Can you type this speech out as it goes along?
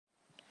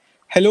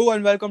Hello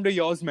and welcome to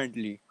Yours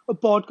Mentally. A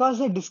podcast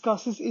that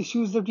discusses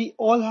issues that we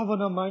all have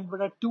on our mind but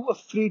are too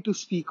afraid to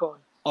speak on.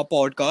 Our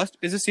podcast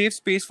is a safe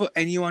space for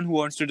anyone who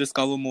wants to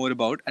discover more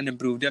about and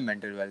improve their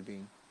mental well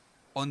being.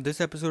 On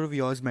this episode of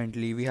Yours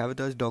Mentally, we have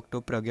with us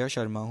Dr. Pragya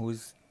Sharma, who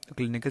is a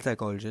clinical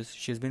psychologist.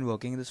 She has been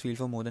working in this field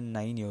for more than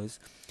 9 years.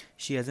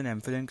 She has an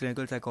MPhil in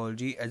clinical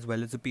psychology as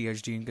well as a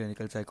PhD in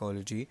clinical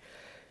psychology.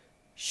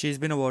 She's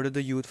been awarded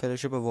the Youth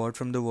Fellowship Award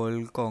from the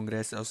World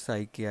Congress of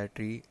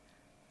Psychiatry.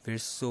 We're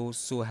so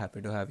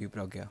happy to have you,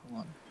 Pragya.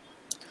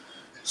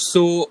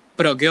 So,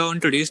 Pragya,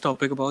 on today's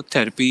topic about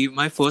therapy,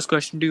 my first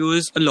question to you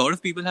is a lot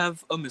of people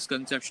have a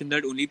misconception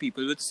that only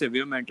people with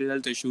severe mental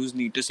health issues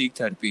need to seek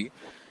therapy.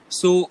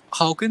 So,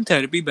 how can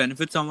therapy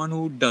benefit someone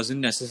who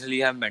doesn't necessarily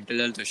have mental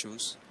health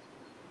issues?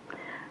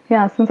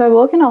 Yeah, since I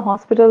work in a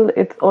hospital,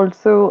 it's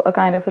also a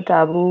kind of a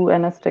taboo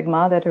and a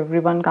stigma that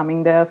everyone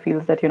coming there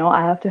feels that,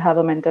 I have to have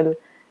a mental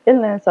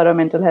illness or a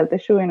mental health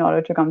issue in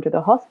order to come to the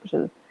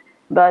hospital.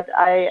 But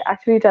I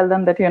actually tell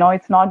them that,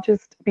 it's not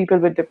just people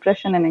with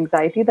depression and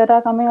anxiety that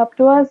are coming up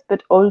to us,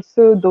 but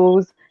also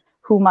those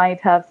who might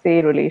have,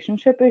 say,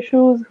 relationship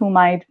issues, who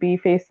might be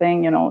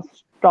facing,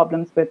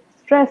 problems with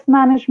stress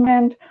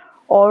management,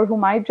 or who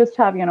might just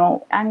have,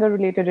 anger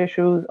related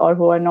issues, or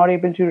who are not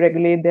able to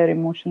regulate their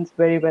emotions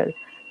very well.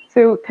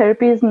 So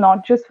therapy is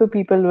not just for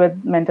people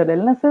with mental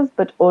illnesses,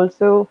 but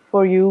also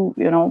for you,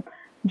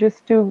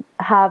 just to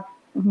have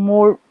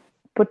more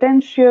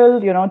potential,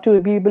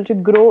 to be able to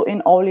grow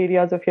in all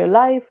areas of your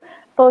life,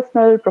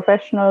 personal,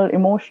 professional,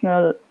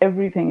 emotional,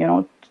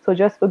 everything, So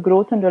just for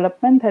growth and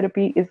development,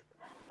 therapy is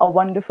a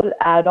wonderful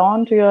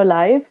add-on to your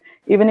life,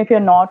 even if you're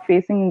not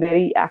facing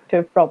very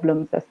active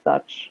problems as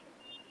such.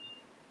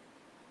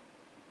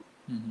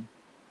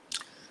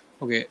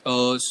 Okay,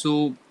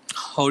 so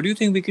how do you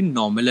think we can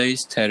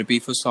normalize therapy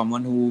for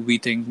someone who we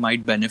think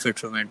might benefit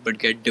from it but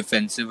get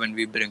defensive when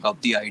we bring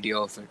up the idea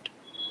of it?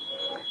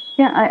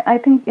 Yeah, I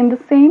think in the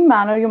same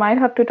manner, you might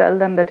have to tell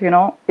them that,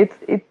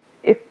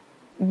 if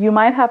you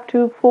might have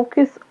to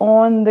focus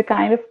on the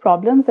kind of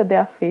problems that they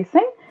are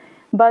facing,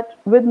 but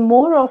with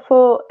more of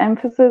a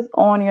emphasis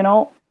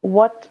on,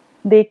 what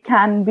they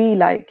can be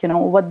like,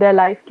 what their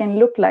life can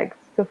look like.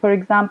 So, for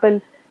example,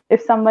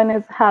 if someone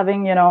is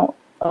having,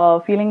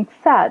 feeling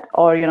sad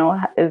or,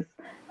 is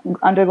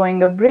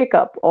undergoing a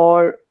breakup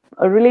or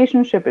a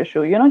relationship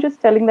issue,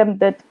 just telling them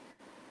that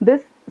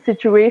this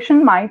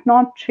situation might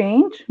not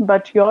change,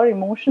 but your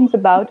emotions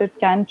about it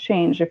can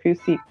change if you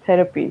seek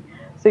therapy.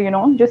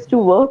 So, just to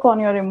work on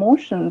your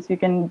emotions, you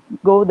can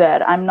go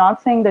there. I'm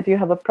not saying that you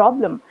have a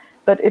problem,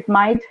 but it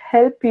might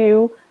help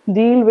you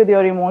deal with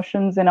your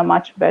emotions in a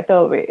much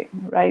better way,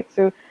 right?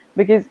 So,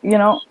 because,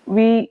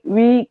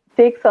 we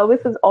take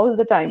services all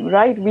the time,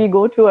 right? We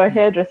go to a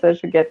hairdresser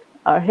to get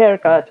our hair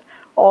cut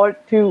or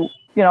to,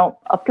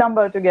 a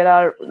plumber to get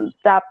our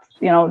taps,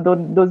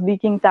 those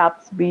leaking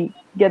taps, we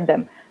get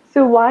them.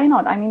 So why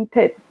not? I mean,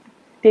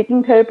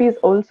 taking therapy is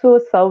also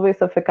a service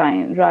of a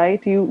kind,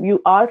 right?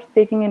 You are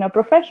taking in a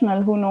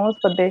professional who knows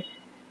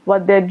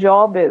what their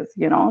job is,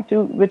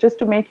 which is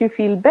to make you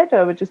feel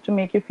better, which is to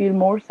make you feel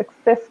more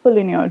successful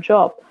in your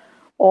job,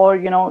 or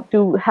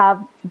to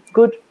have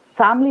good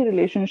family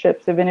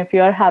relationships, even if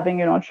you are having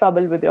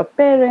trouble with your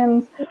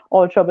parents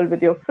or trouble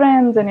with your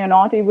friends, and you're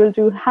not able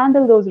to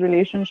handle those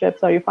relationships,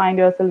 or you find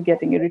yourself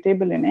getting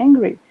irritable and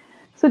angry.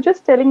 So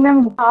just telling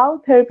them how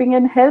therapy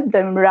can help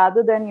them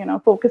rather than,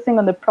 focusing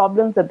on the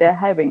problems that they're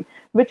having,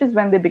 which is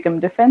when they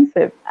become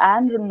defensive,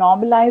 and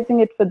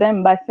normalizing it for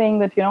them by saying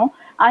that,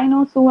 I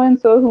know so and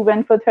so who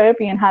went for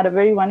therapy and had a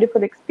very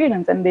wonderful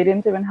experience and they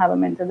didn't even have a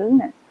mental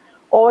illness.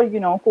 Or,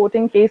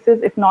 quoting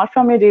cases, if not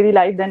from your daily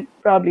life, then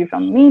probably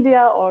from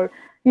media, or,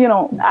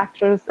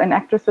 actors and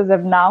actresses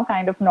have now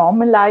kind of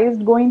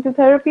normalized going to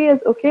therapy as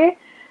okay.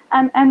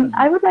 And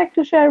I would like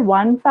to share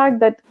one fact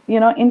that,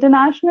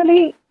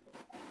 internationally,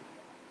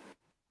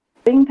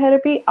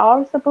 therapy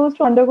are supposed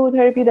to undergo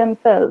therapy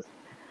themselves.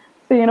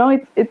 So,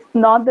 it's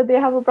not that they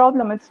have a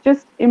problem. It's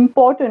just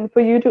important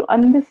for you to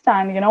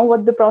understand,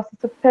 what the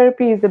process of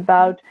therapy is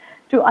about,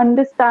 to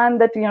understand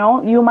that,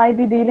 you might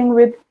be dealing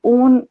with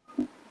own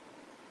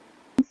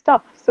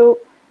stuff. So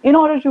in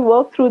order to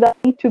work through that,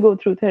 you need to go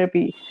through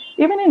therapy.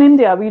 Even in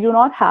India, we do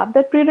not have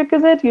that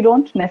prerequisite. You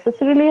don't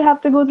necessarily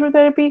have to go through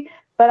therapy.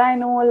 But I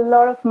know a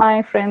lot of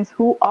my friends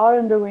who are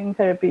undergoing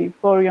therapy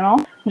for,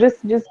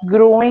 just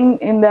growing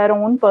in their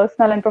own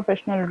personal and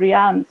professional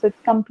realm. So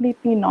it's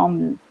completely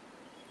normal.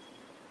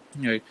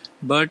 Right.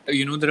 But,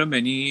 there are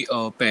many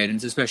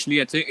parents, especially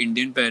I'd say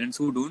Indian parents,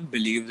 who don't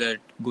believe that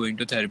going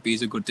to therapy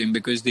is a good thing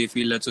because they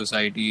feel that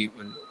society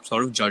will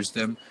sort of judge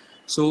them.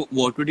 So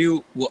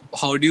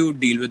how do you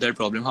deal with that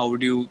problem? How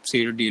would you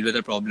say to deal with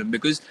that problem?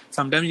 Because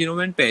sometimes,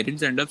 when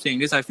parents end up saying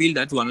this, I feel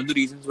that's one of the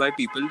reasons why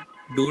people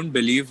don't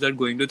believe that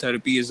going to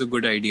therapy is a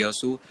good idea.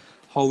 So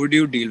how would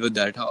you deal with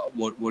that?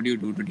 What do you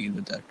do to deal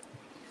with that?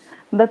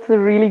 That's a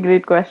really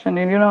great question.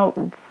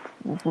 And,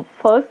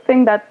 first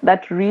thing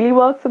that really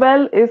works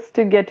well is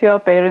to get your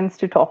parents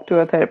to talk to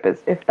a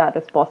therapist if that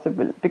is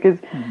possible, because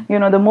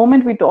the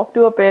moment we talk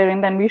to a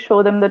parent and we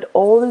show them that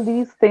all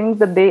these things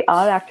that they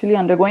are actually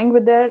undergoing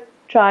with their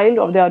child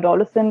or their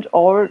adolescent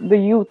or the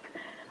youth,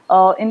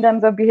 in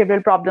terms of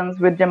behavioral problems,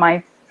 which they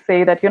might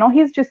say that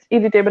he's just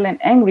irritable and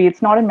angry,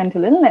 it's not a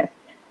mental illness.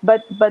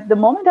 But the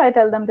moment I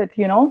tell them that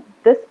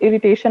this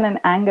irritation and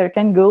anger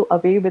can go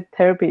away with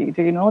therapy,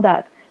 do you know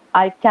that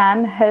I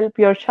can help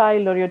your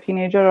child or your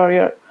teenager or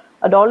your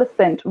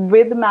adolescent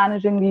with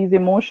managing these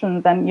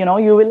emotions, and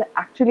you will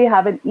actually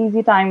have an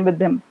easy time with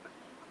them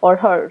or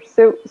her.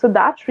 So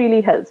that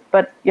really helps.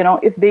 But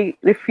if they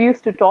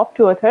refuse to talk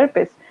to a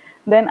therapist,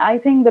 then I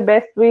think the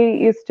best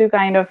way is to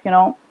kind of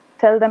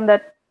tell them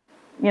that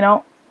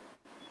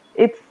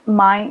it's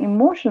my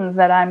emotions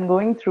that I'm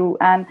going through,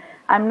 and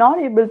I'm not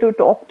able to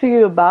talk to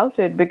you about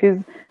it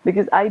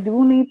because I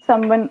do need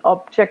someone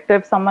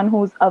objective, someone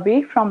who's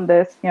away from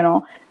this,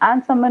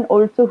 and someone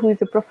also who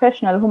is a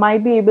professional who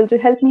might be able to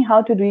help me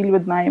how to deal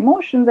with my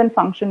emotions and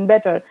function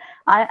better.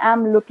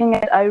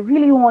 I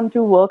really want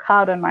to work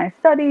hard on my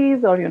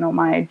studies or,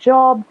 my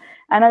job,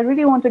 and I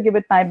really want to give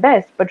it my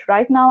best. But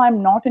right now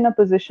I'm not in a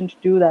position to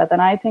do that.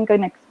 And I think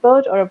an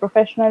expert or a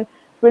professional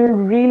will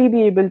really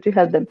be able to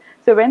help them.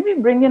 So when we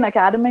bring in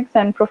academics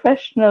and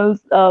professional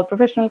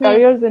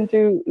careers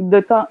into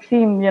the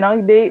team,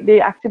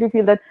 they actually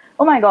feel that,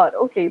 oh my God,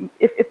 okay,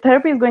 if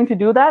therapy is going to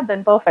do that,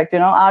 then perfect.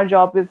 Our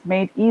job is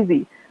made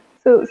easy.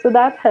 So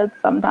that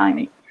helps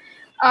sometimes.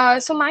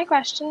 So my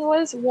question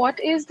was, what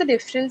is the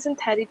difference in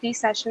therapy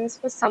sessions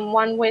for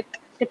someone with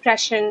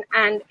depression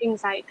and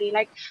anxiety?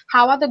 Like,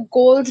 how are the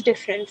goals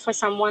different for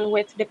someone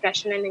with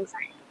depression and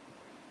anxiety?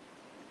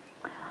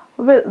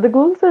 Well, the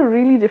goals are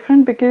really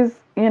different because,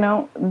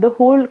 the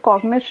whole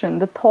cognition,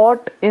 the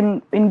thought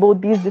in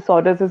both these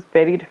disorders is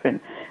very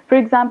different. For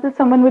example,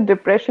 someone with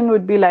depression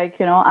would be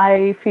like,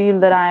 I feel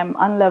that I'm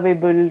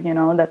unlovable,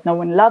 that no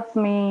one loves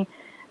me,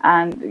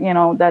 and,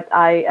 that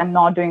I am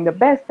not doing the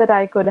best that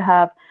I could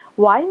have.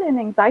 While in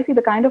anxiety,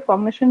 the kind of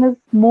cognition is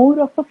more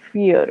of a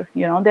fear.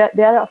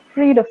 They are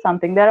afraid of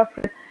something. They're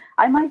afraid.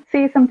 I might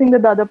say something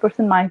that the other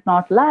person might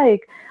not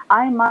like.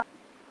 I might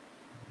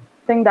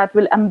that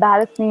will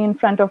embarrass me in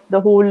front of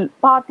the whole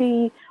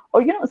party,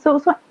 or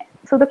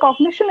so the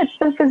cognition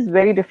itself is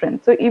very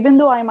different. So even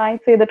though I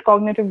might say that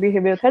cognitive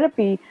behavior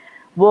therapy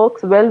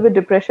works well with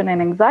depression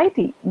and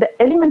anxiety, the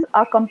elements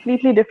are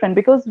completely different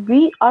because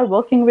we are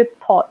working with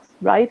thoughts,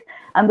 right?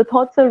 And the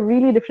thoughts are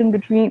really different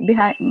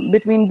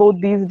between both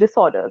these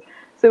disorders.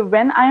 So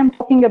when I am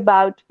talking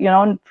about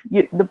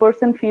the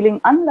person feeling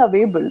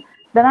unlovable,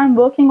 then I'm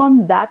working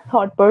on that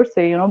thought per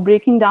se,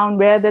 breaking down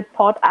where that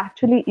thought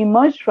actually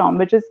emerged from,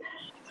 which is,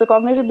 so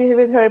cognitive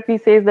behavior therapy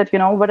says that,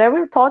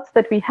 whatever thoughts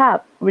that we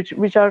have,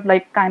 which are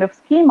like kind of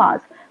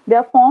schemas, they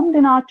are formed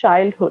in our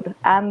childhood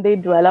and they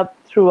develop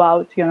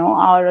throughout,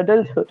 our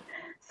adulthood.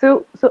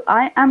 So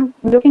I am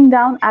looking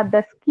down at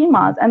the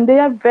schemas, and they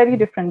are very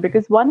different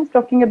because one is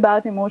talking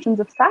about emotions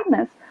of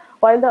sadness,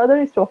 while the other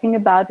is talking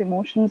about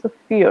emotions of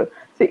fear.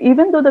 So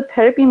even though the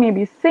therapy may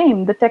be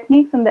same, the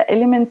techniques and the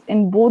elements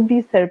in both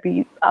these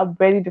therapies are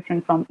very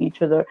different from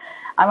each other.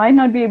 I might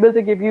not be able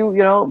to give you,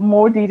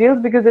 more details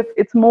because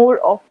it's more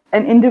of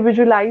an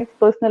individualized,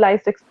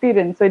 personalized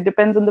experience. So it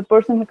depends on the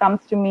person who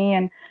comes to me,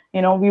 and,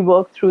 we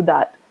work through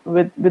that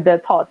with their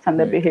thoughts and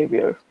their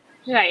behavior.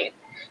 Right.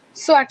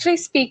 So actually,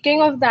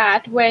 speaking of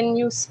that, when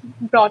you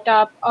brought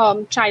up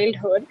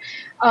childhood,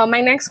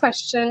 my next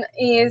question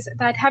is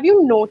that have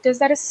you noticed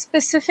that a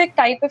specific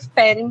type of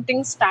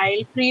parenting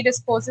style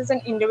predisposes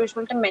an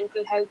individual to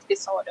mental health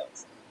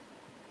disorders?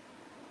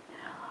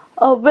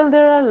 Well,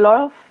 there are a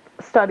lot of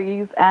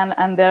studies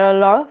and there are a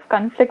lot of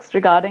conflicts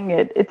regarding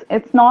it.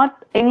 It's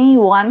not any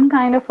one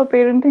kind of a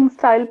parenting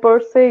style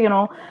per se.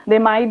 They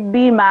might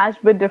be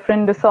matched with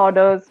different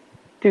disorders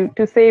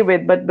to say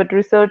with, but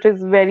research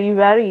is very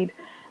varied.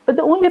 But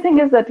the only thing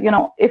is that,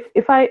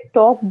 if I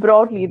talk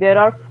broadly, there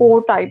are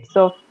 4 types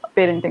of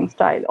parenting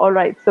style. All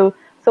right. So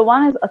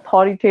one is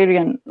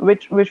authoritarian,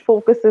 which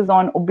focuses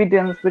on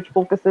obedience, which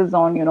focuses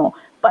on,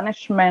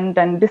 punishment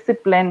and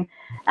discipline.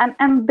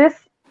 And this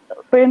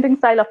parenting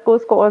style, of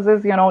course,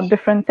 causes,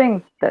 different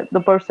things.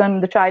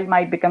 The child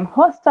might become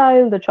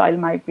hostile, the child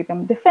might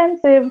become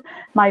defensive,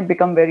 might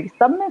become very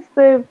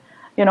submissive,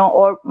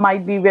 or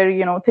might be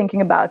very,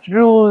 thinking about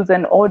rules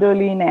and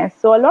orderliness.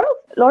 So a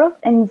lot of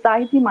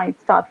anxiety might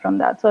start from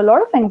that. So a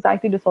lot of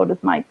anxiety disorders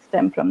might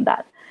stem from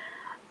that.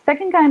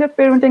 Second kind of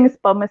parenting is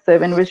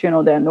permissive, in which, there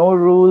are no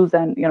rules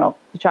and,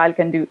 the child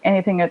can do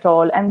anything at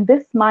all. And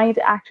this might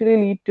actually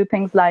lead to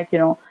things like,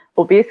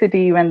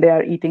 obesity when they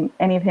are eating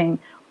anything,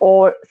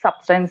 or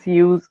substance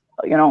use,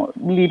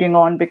 leading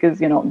on because,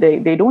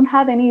 they don't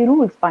have any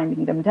rules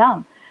binding them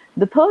down.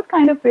 The third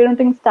kind of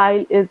parenting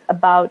style is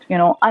about,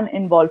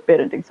 uninvolved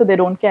parenting. So they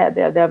don't care.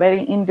 They're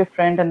very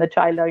indifferent, and the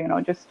child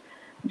are,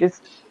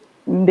 just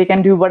they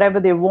can do whatever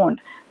they want.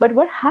 But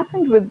what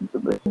happens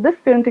with this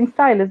parenting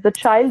style is the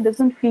child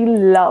doesn't feel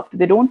loved.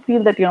 They don't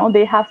feel that,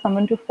 they have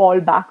someone to fall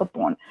back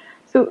upon.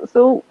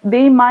 So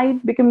they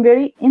might become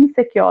very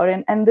insecure,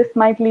 and this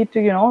might lead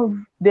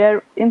to,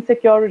 their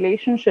insecure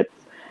relationships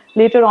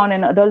later on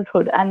in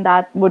adulthood, and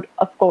that would,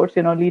 of course,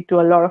 lead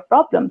to a lot of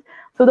problems.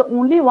 So the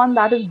only one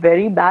that is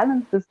very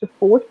balanced is the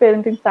fourth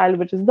parenting style,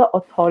 which is the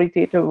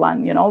authoritative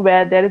one,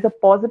 where there is a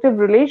positive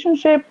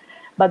relationship,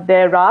 but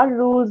there are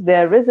rules,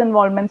 there is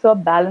involvement, so a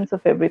balance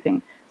of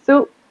everything.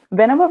 So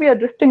whenever we are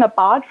drifting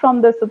apart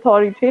from this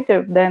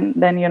authoritative, then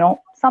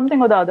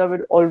something or the other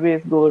will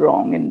always go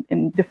wrong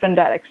in different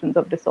directions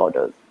of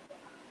disorders.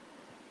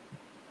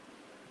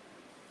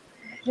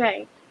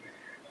 Right.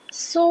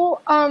 So,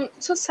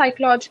 so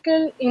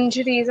psychological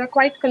injuries are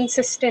quite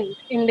consistent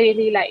in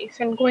daily life,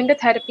 and going to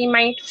therapy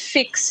might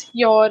fix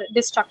your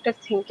destructive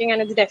thinking,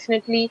 and it's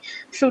definitely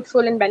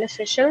fruitful and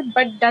beneficial.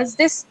 But does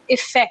this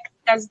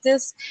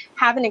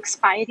have an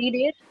expiry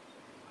date?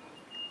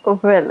 Oh,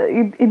 well,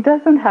 it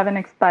doesn't have an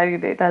expiry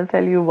date. I'll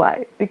tell you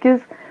why.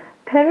 Because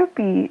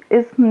therapy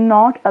is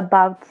not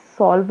about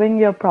solving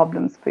your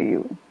problems for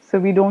you. So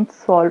we don't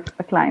solve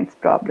a client's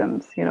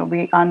problems.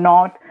 We are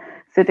not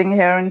sitting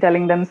here and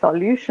telling them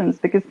solutions,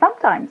 because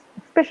sometimes,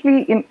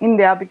 especially in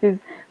India,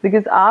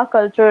 because our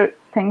culture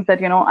thinks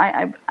that,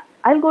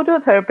 I'll go to a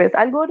therapist,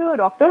 I'll go to a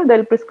doctor,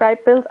 they'll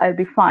prescribe pills, I'll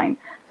be fine.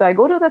 So I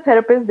go to the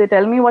therapist, they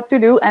tell me what to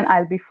do, and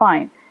I'll be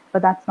fine.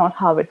 But that's not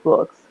how it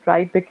works,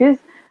 right? Because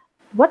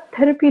what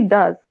therapy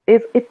does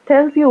is it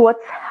tells you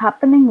what's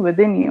happening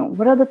within you.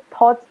 What are the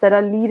thoughts that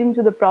are leading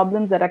to the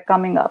problems that are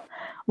coming up?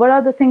 What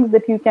are the things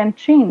that you can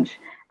change?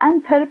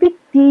 And therapy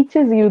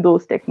teaches you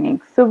those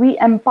techniques. So we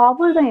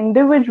empower the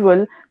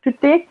individual to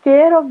take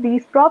care of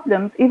these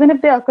problems, even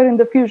if they occur in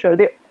the future.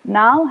 They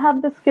now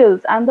have the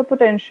skills and the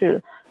potential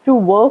to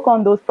work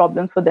on those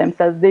problems for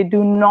themselves. They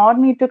do not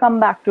need to come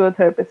back to a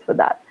therapist for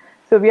that.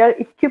 So we are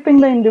equipping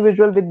the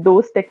individual with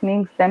those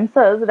techniques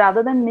themselves,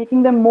 rather than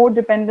making them more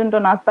dependent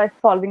on us by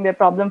solving their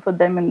problem for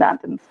them in that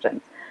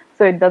instance.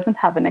 So it doesn't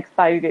have an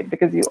expiry date,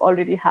 because you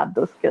already have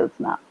those skills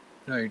now.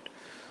 Right.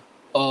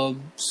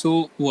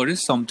 So what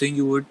is something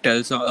you would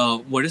tell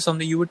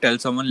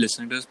someone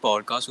listening to this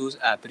podcast who's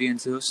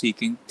apprehensive of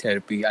seeking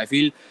therapy? I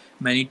feel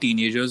many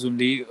teenagers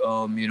only,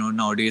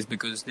 nowadays,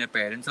 because their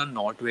parents are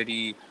not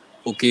very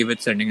okay with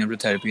sending them to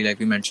therapy, like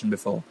we mentioned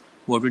before.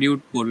 What would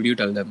you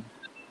tell them?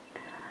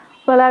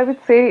 Well, I would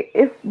say,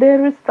 if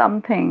there is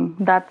something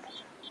that's,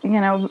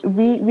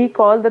 we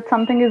call that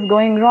something is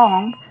going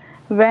wrong,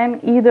 when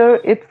either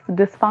it's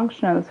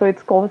dysfunctional, so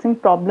it's causing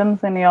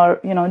problems in your,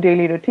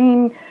 daily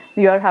routine,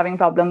 you're having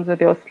problems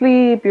with your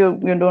sleep,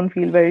 you don't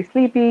feel very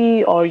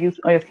sleepy, or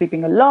you're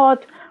sleeping a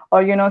lot,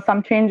 or,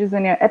 some changes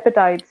in your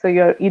appetite, so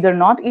you're either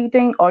not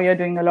eating, or you're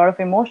doing a lot of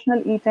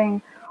emotional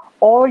eating,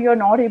 or you're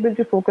not able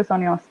to focus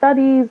on your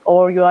studies,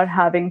 or you are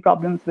having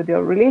problems with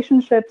your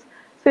relationships.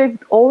 So if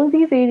all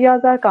these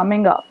areas are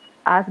coming up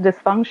as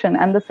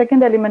dysfunction, and the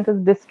second element is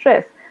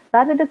distress,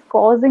 that it is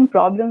causing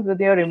problems with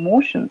your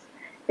emotions.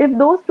 If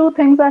those two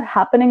things are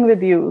happening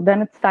with you,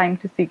 then it's time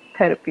to seek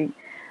therapy.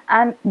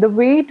 And the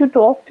way to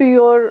talk to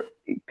your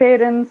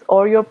parents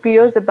or your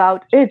peers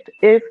about it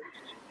is,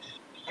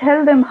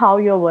 tell them how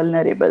you're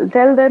vulnerable,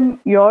 tell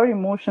them your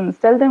emotions,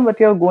 tell them what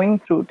you're going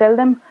through, tell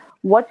them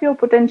what your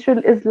potential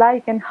is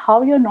like and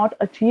how you're not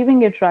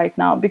achieving it right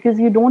now, because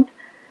you don't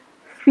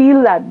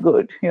feel that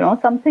good,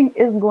 something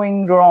is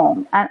going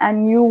wrong,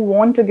 and you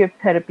want to give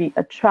therapy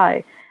a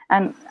try.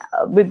 And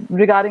with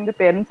regarding the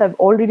parents, I've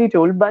already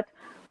told, but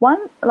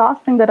one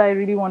last thing that I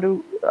really want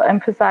to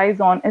emphasize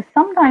on is,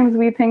 sometimes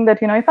we think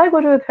that, if I go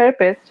to a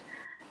therapist,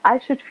 I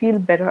should feel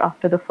better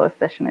after the first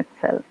session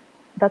itself.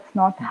 That's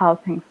not how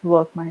things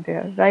work, my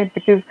dear, right?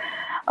 Because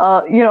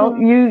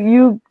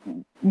you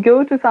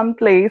go to some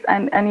place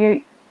and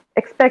you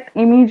expect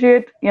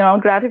immediate,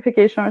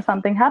 gratification or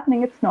something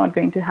happening. It's not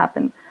going to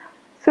happen.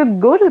 So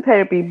go to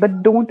therapy,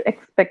 but don't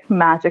expect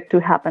magic to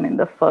happen in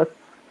the first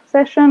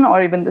session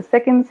or even the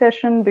second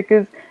session,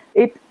 because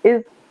it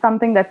is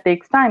something that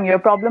takes time. Your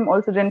problem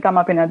also didn't come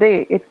up in a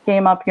day. It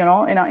came up, in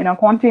a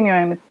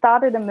continuum. It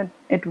started and then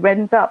it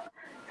went up.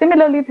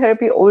 Similarly,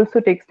 therapy also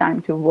takes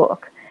time to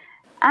work.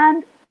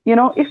 And,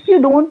 if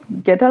you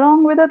don't get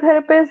along with a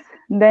therapist,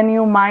 then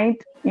you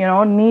might,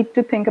 need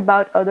to think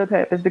about other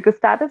therapists, because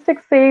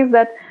statistics says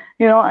that,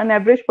 an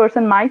average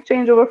person might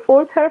change over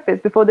 4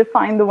 therapists before they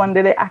find the one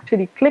that they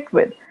actually click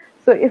with.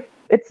 So if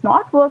it's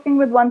not working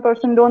with one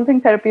person, don't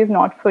think therapy is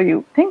not for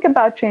you. Think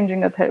about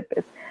changing a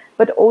therapist,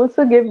 but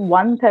also give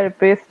one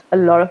therapist a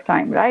lot of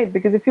time, right?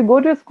 Because if you go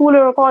to a school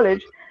or a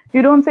college,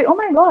 you don't say, oh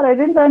my God, I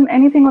didn't learn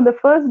anything on the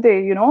first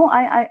day.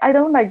 I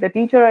don't like the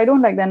teacher. I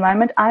don't like the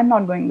environment. I'm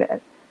not going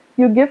there.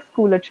 You give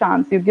school a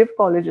chance. You give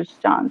college a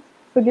chance.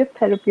 So give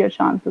therapy a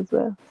chance as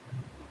well.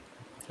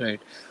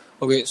 Right.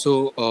 Okay,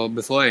 so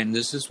before I end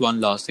this, is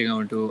one last thing I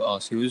want to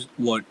ask you is,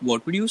 what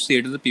would you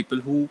say to the people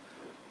who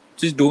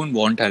just don't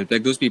want help?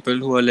 Like those people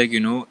who are like,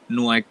 no,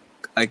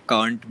 I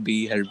can't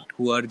be helped.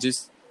 Who are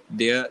just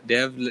they're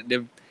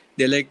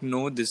like,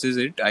 no, this is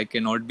it. I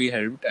cannot be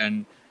helped,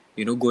 and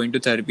going to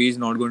therapy is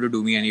not going to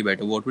do me any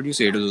better. What would you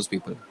say to those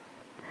people?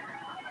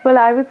 Well,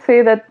 I would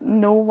say that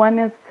no one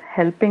is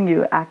helping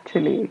you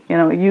actually.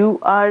 You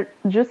are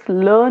just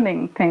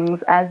learning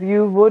things as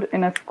you would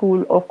in a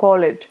school or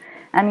college,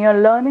 and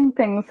you're learning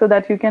things so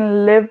that you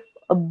can live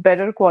a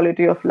better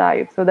quality of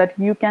life, so that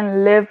you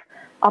can live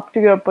up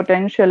to your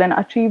potential and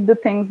achieve the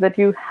things that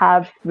you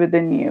have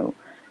within you.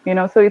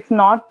 So it's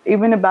not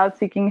even about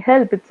seeking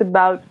help, it's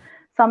about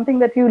something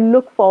that you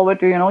look forward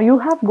to. You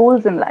have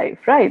goals in life,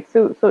 right?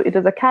 So it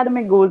is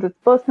academic goals, it's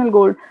personal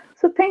goals.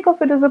 So think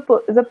of it as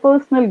a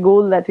personal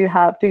goal that you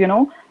have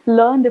to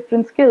learn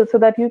different skills so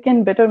that you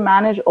can better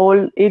manage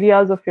all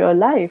areas of your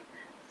life.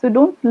 So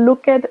don't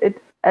look at it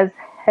as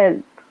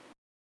help.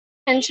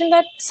 Mentioned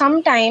that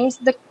sometimes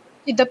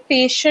the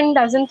patient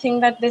doesn't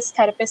think that this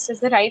therapist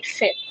is the right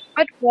fit.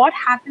 But what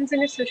happens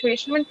in a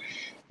situation when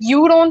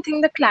you don't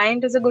think the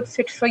client is a good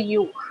fit for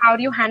you? How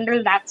do you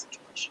handle that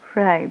situation?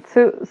 Right.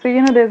 So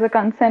there's a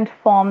consent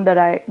form that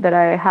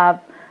I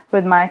have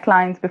with my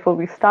clients before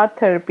we start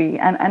therapy,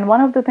 and one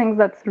of the things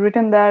that's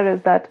written there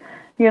is that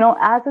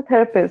as a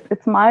therapist,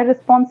 it's my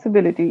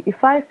responsibility.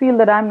 If I feel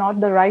that I'm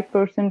not the right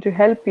person to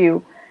help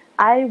you,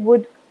 I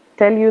would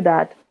tell you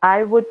that.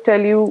 I would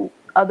tell you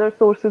other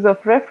sources of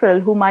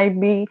referral who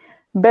might be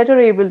better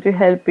able to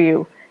help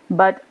you.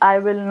 But I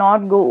will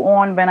not go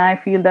on when I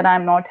feel that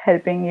I'm not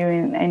helping you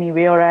in any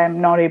way or I'm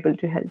not able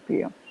to help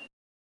you. I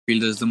feel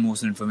this is the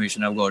most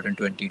information I've got in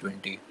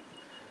 2020.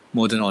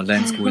 More than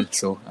online school.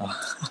 So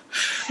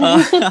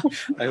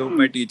I hope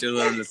my teachers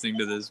are listening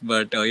to this.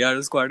 But yeah, it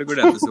was quite a good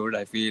episode.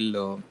 I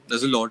feel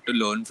there's a lot to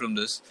learn from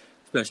this,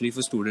 especially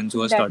for students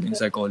who are studying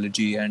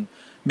psychology, and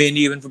mainly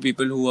even for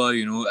people who are,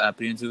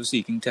 apprehensive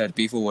seeking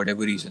therapy for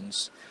whatever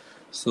reasons.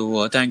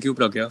 So thank you,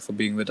 Pragya, for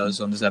being with us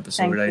on this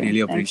episode. I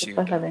really appreciate it.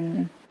 Thank you for having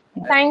me.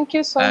 Thank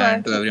you so much.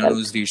 And to everyone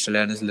who's reached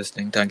and is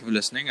listening, thank you for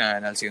listening,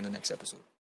 and I'll see you in the next episode.